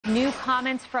New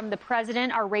comments from the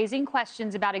president are raising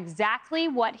questions about exactly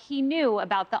what he knew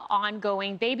about the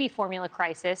ongoing baby formula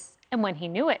crisis and when he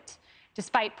knew it,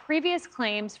 despite previous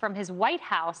claims from his White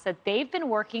House that they've been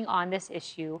working on this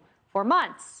issue for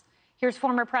months. Here's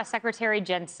former press secretary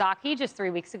Jen Psaki just 3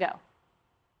 weeks ago.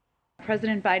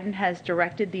 President Biden has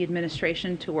directed the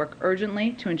administration to work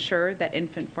urgently to ensure that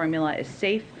infant formula is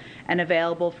safe and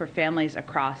available for families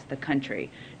across the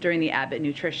country during the Abbott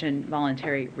Nutrition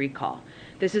voluntary recall.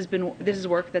 This is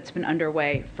work that's been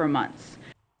underway for months.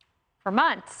 For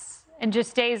months. And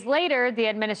just days later, the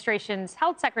administration's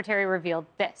health secretary revealed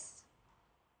this.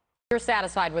 You're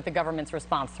satisfied with the government's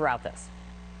response throughout this?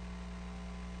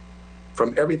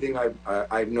 From everything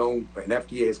I've known, and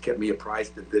FDA has kept me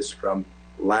apprised of this from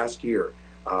last year,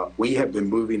 we have been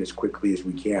moving as quickly as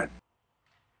we can.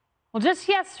 Well, just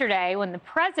yesterday, when the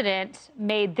president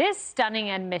made this stunning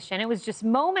admission, it was just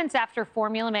moments after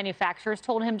formula manufacturers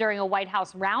told him during a White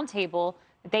House roundtable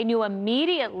that they knew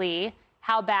immediately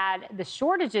how bad the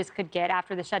shortages could get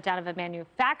after the shutdown of a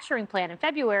manufacturing plant in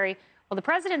February. Well, the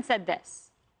president said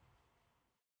this.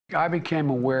 I became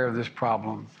aware of this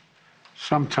problem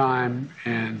sometime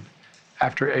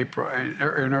after April, in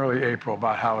early April,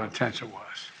 about how intense it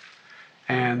was.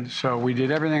 And so we did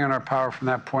everything in our power from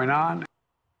that point on.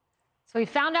 So we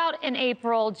found out in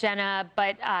April, Jenna,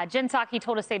 but Jen Psaki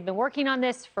told us they'd been working on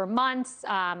this for months.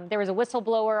 There was a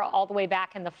whistleblower all the way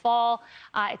back in the fall.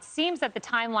 It seems that the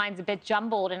timeline's a bit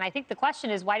jumbled, and I think the question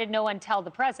is, why did no one tell the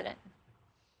president?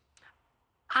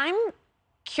 I'm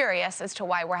curious as to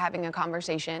why we're having a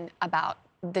conversation about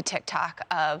the TikTok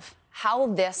of how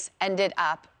this ended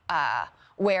up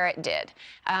where it did.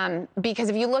 Because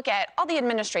if you look at all the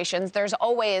administrations, there's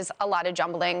always a lot of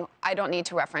jumbling. I don't need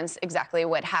to reference exactly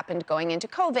what happened going into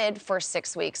COVID for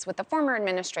 6 weeks with the former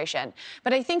administration.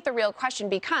 But I think the real question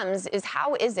becomes is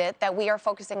how is it that we are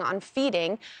focusing on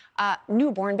feeding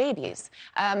newborn babies?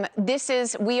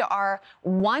 We are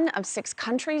one of 6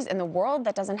 countries in the world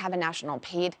that doesn't have a national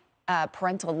paid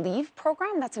parental leave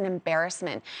program. That's an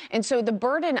embarrassment. And so the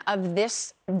burden of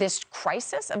this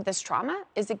crisis, of this trauma,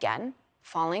 is again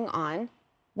falling on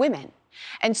women.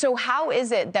 And so how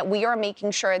is it that we are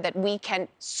making sure that we can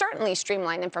certainly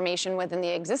streamline information within the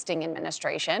existing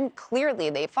administration?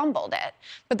 Clearly they fumbled it.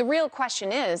 But the real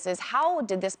question is how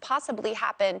did this possibly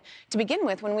happen to begin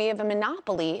with when we have a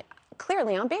monopoly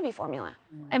clearly on baby formula?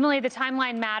 Emily, the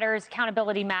timeline matters,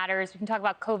 accountability matters. We can talk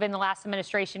about COVID in the last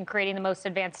administration creating the most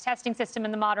advanced testing system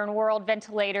in the modern world,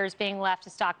 ventilators being left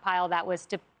to stockpile that was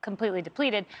completely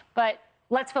depleted. But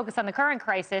let's focus on the current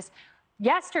crisis.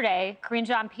 Yesterday, Karine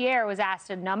Jean-Pierre was asked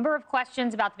a number of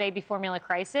questions about the baby formula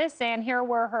crisis, and here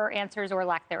were her answers or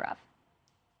lack thereof.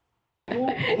 Who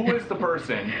is the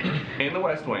person in the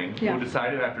West Wing who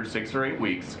decided after 6 or 8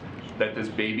 weeks that this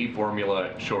baby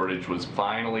formula shortage was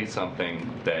finally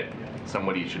something that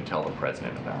somebody should tell the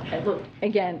president about? Look,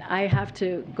 again, I have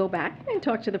to go back and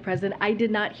talk to the president. I did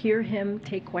not hear him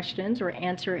take questions or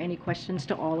answer any questions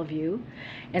to all of you.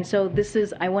 And so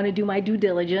I want to do my due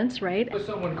diligence, right?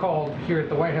 Someone called here at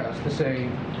the White House to say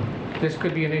this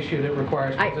could be an issue that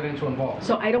requires presidential involvement.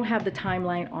 So I don't have the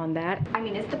timeline on that. I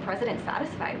mean, is the president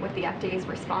satisfied with the FDA's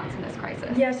response in this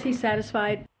crisis? Yes, he's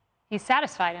satisfied. He's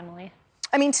satisfied, Emily.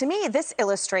 I mean, to me, this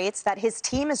illustrates that his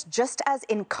team is just as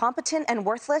incompetent and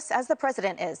worthless as the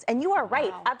president is. And you are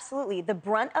right, absolutely. The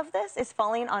brunt of this is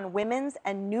falling on women's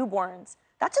and newborns.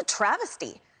 That's a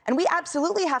travesty. And we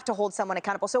absolutely have to hold someone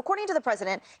accountable. So according to the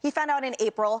president, he found out in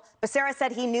April. Becerra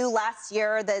said he knew last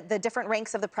year. The different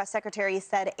ranks of the press secretary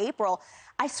said April.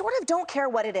 I sort of don't care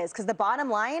what it is, because the bottom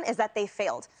line is that they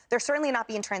failed. They're certainly not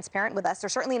being transparent with us. They're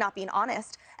certainly not being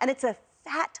honest. And it's a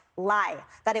fat lie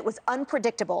that it was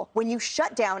unpredictable when you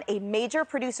shut down a major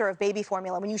producer of baby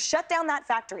formula, when you shut down that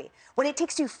factory, when it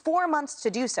takes you 4 months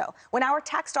to do so, when our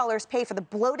tax dollars pay for the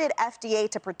bloated FDA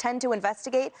to pretend to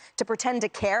investigate, to pretend to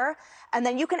care, and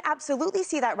then you can absolutely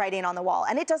see that writing on the wall,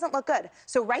 and it doesn't look good.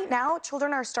 So right now,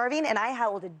 children are starving, and I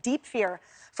hold a deep fear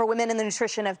for women in the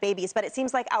nutrition of babies, but it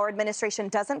seems like our administration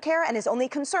doesn't care and is only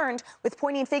concerned with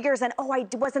pointing figures and, oh, I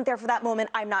wasn't there for that moment,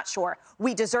 I'm not sure.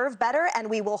 We deserve better, and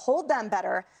we will hold them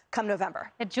better come November.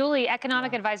 Julie,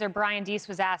 economic advisor Brian Deese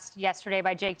was asked yesterday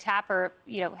by Jake Tapper,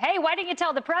 hey, why didn't you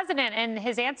tell the president? And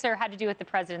his answer had to do with the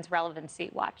president's relevancy.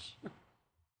 Watch.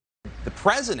 The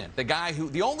president,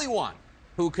 the only one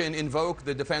who can invoke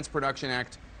the Defense Production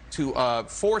Act to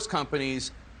force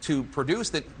companies to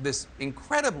produce this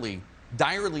incredibly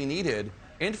direly needed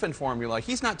infant formula,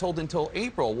 he's not told until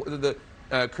April.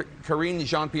 Karine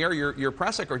Jean-Pierre, your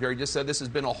press secretary, just said this has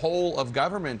been a whole of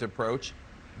government approach.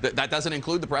 That doesn't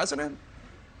include the president?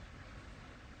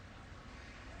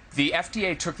 The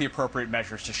FDA took the appropriate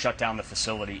measures to shut down the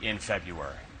facility in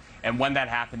February. And when that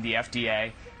happened, the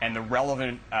FDA and the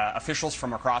relevant officials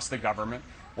from across the government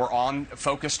were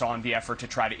focused on the effort to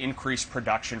try to increase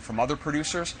production from other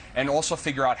producers and also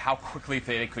figure out how quickly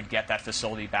they could get that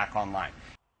facility back online.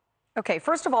 Okay,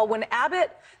 first of all, when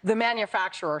Abbott, the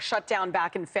manufacturer, shut down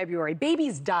back in February,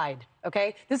 babies died,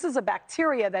 okay? This is a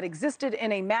bacteria that existed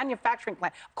in a manufacturing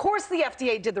plant. Of course the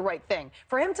FDA did the right thing.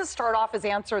 For him to start off his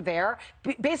answer there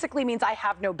basically means I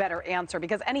have no better answer,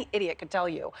 because any idiot could tell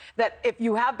you that if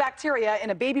you have bacteria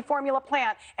in a baby formula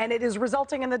plant and it is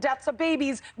resulting in the deaths of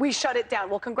babies, we shut it down.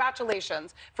 Well,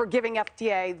 congratulations for giving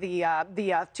FDA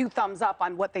the 2 thumbs up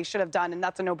on what they should have done, and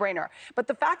that's a no-brainer. But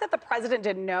the fact that the president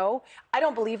didn't know, I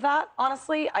don't believe that.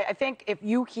 Honestly, I think if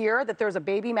you hear that there's a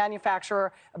baby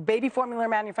manufacturer, a baby formula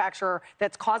manufacturer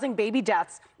that's causing baby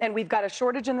deaths, and we've got a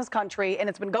shortage in this country, and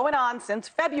it's been going on since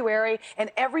February, and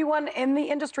everyone in the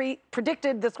industry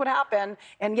predicted this would happen,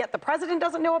 and yet the president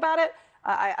doesn't know about it,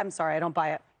 I'm sorry, I don't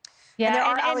buy it. Yeah, and there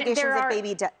are allegations of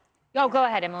baby death. Oh, go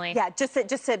ahead, Emily. Yeah, just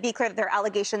to be clear, there are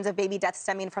allegations of baby deaths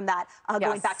stemming from that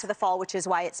going back to the fall, which is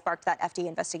why it sparked that FDA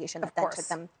investigation that then took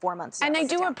them 4 months. And I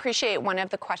do appreciate one of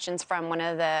the questions from one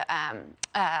of the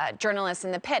journalists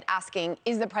in the pit asking,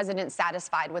 is the president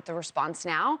satisfied with the response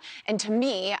now? And to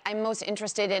me, I'm most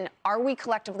interested in, are we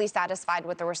collectively satisfied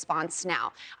with the response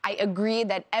now? I agree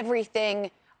that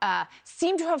everything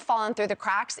seemed to have fallen through the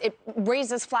cracks. It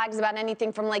raises flags about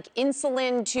anything from like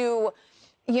insulin to,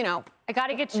 you know, I got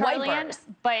to get Charlie in,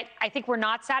 but I think we're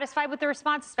not satisfied with the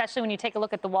response, especially when you take a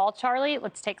look at the wall, Charlie.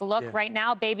 Let's take a look right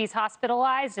now. Babies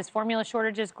hospitalized as formula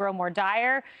shortages grow more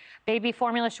dire. Baby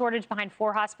formula shortage behind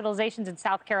 4 hospitalizations in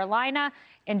South Carolina.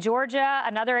 In Georgia,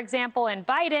 another example. And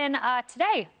Biden,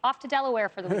 today, off to Delaware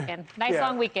for the weekend. Nice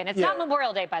long weekend. It's not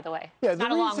Memorial Day, by the way. It's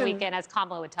not a long weekend, as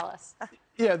Kamala would tell us.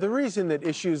 Yeah, the reason that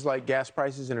issues like gas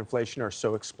prices and inflation are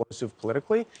so explosive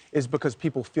politically is because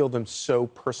people feel them so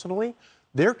personally.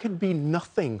 There can be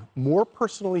nothing more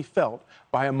personally felt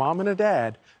by a mom and a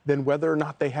dad than whether or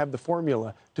not they have the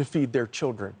formula to feed their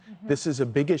children. This is a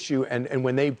big issue, and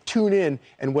when they tune in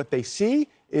and what they see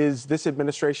is this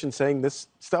administration saying this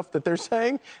stuff that they're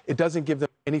saying, it doesn't give them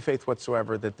any faith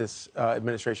whatsoever that this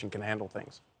administration can handle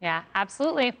things. Yeah,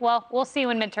 absolutely. Well, we'll see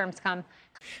when midterms come.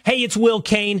 Hey, it's Will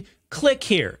Kane. Click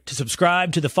here to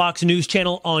subscribe to the Fox News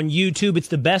channel on YouTube. It's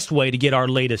the best way to get our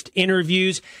latest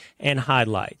interviews and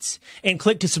highlights. And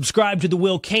click to subscribe to the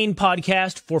Will Kane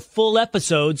podcast for full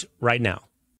episodes right now.